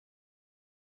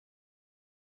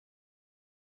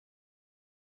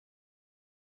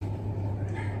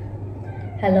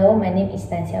Hello, my name is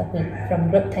Tan Siao Hui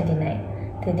from Group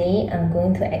 29. Today, I'm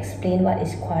going to explain what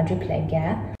is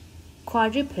quadriplegia.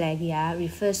 Quadriplegia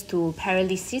refers to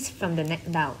paralysis from the neck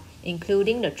down,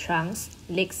 including the trunks,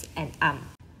 legs, and arm.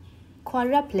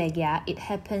 Quadriplegia, it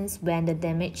happens when the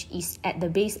damage is at the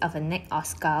base of a neck or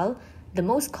skull. The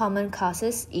most common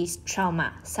causes is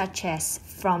trauma, such as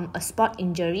from a sport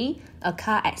injury, a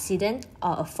car accident,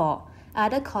 or a fall.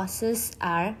 Other causes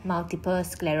are multiple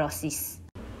sclerosis.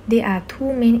 There are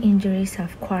two main injuries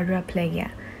of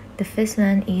quadriplegia. The first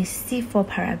one is C4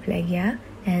 paraplegia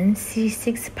and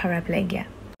C6 paraplegia.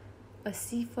 A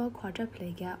C4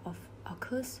 quadriplegia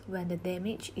occurs when the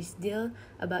damage is dealt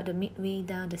about the midway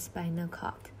down the spinal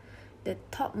cord. The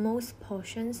topmost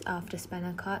portions of the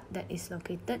spinal cord that is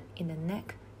located in the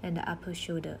neck and the upper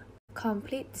shoulder.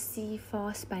 Complete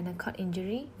C4 spinal cord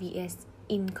injury vs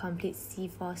incomplete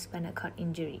C4 spinal cord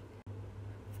injury.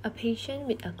 A patient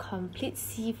with a complete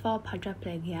C4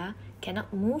 quadriplegia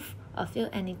cannot move or feel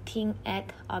anything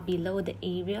at or below the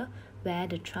area where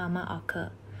the trauma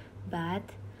occurred, but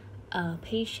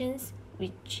patients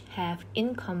which have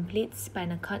incomplete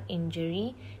spinal cord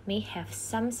injury may have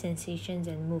some sensations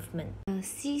and movement. A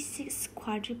C6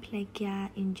 quadriplegia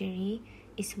injury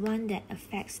is one that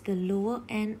affects the lower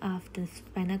end of the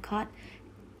spinal cord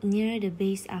near the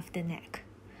base of the neck.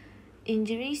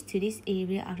 Injuries to this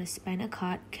area of the spinal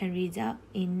cord can result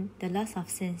in the loss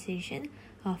of sensation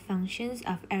or functions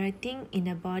of everything in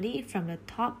the body from the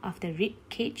top of the rib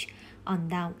cage on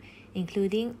down,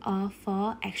 including all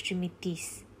four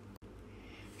extremities.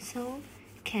 So,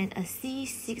 can a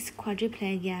C6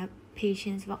 quadriplegia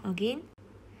patient walk again?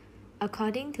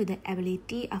 According to the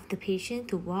ability of the patient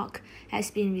to walk has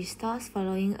been restored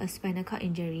following a spinal cord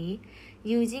injury,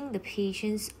 using the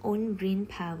patient's own brain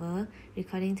power,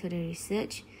 according to the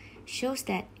research, shows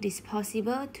that it is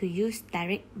possible to use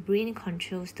direct brain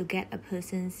controls to get a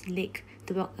person's leg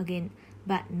to walk again,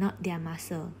 but not their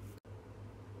muscle.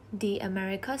 The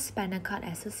American Spinal Cord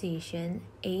Association,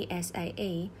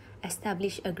 ASIA,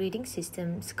 established a grading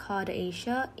system called the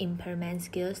Asia Impairment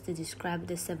Scales to describe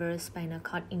the severe spinal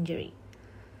cord injury.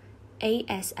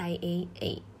 ASIA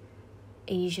A,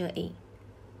 Asia A,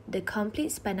 the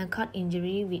complete spinal cord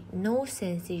injury with no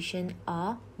sensation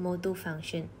or motor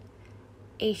function.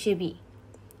 Asia B,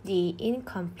 the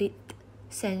incomplete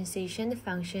sensation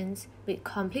functions with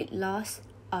complete loss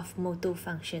of motor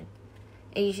function.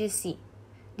 Asia C,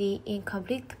 the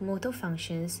incomplete motor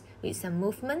functions with some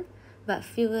movement but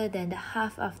fewer than the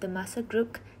half of the muscle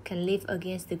group can live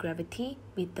against the gravity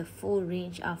with the full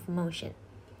range of motion.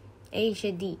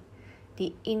 Asia D,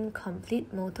 the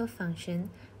incomplete motor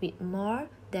function with more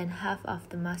than half of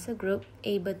the muscle group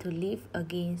able to live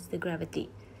against the gravity.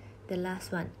 The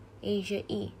last one, Asia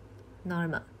E,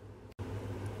 normal.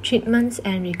 Treatments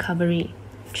and recovery.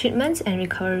 Treatments and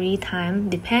recovery time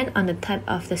depend on the type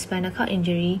of the spinal cord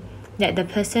injury that the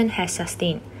person has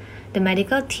sustained. The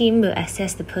medical team will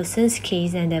assess the person's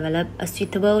case and develop a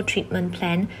suitable treatment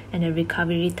plan and a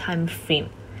recovery time frame.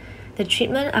 The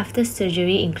treatment after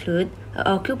surgery include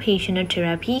occupational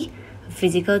therapy,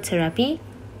 physical therapy,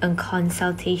 a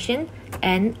consultation,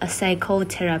 and a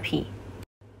psychotherapy.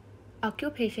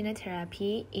 Occupational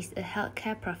therapy is a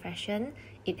healthcare profession.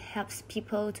 It helps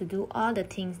people to do all the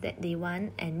things that they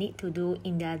want and need to do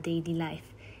in their daily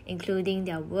life, including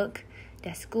their work,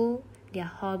 their school, their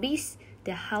hobbies,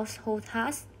 their household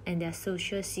tasks, and their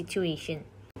social situation.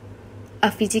 A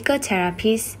physical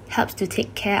therapist helps to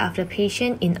take care of the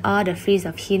patient in all the phases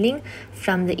of healing,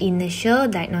 from the initial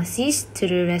diagnosis to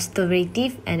the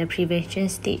restorative and the prevention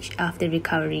stage of the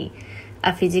recovery.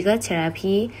 A physical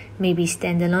therapy may be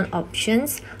standalone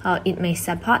options or it may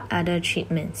support other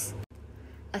treatments.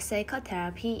 A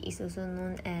psychotherapy is also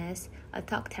known as a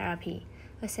talk therapy.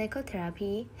 A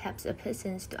psychotherapy helps a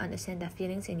person to understand their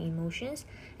feelings and emotions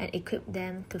and equip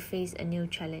them to face a new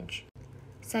challenge.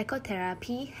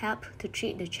 Psychotherapy helps to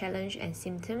treat the challenge and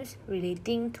symptoms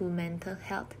relating to mental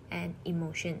health and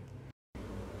emotion.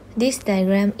 This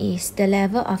diagram is the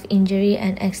level of injury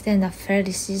and extent of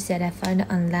paralysis that I found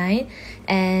online,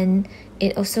 and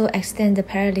it also extends the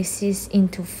paralysis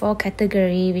into 4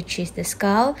 categories, which is the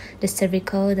skull, the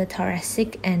cervical, the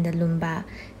thoracic, and the lumbar.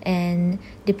 And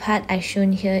the part I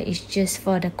shown here is just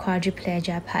for the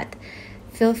quadriplegia part.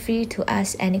 Feel free to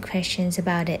ask any questions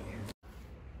about it.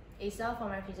 It's all for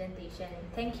my presentation.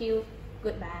 Thank you.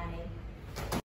 Goodbye.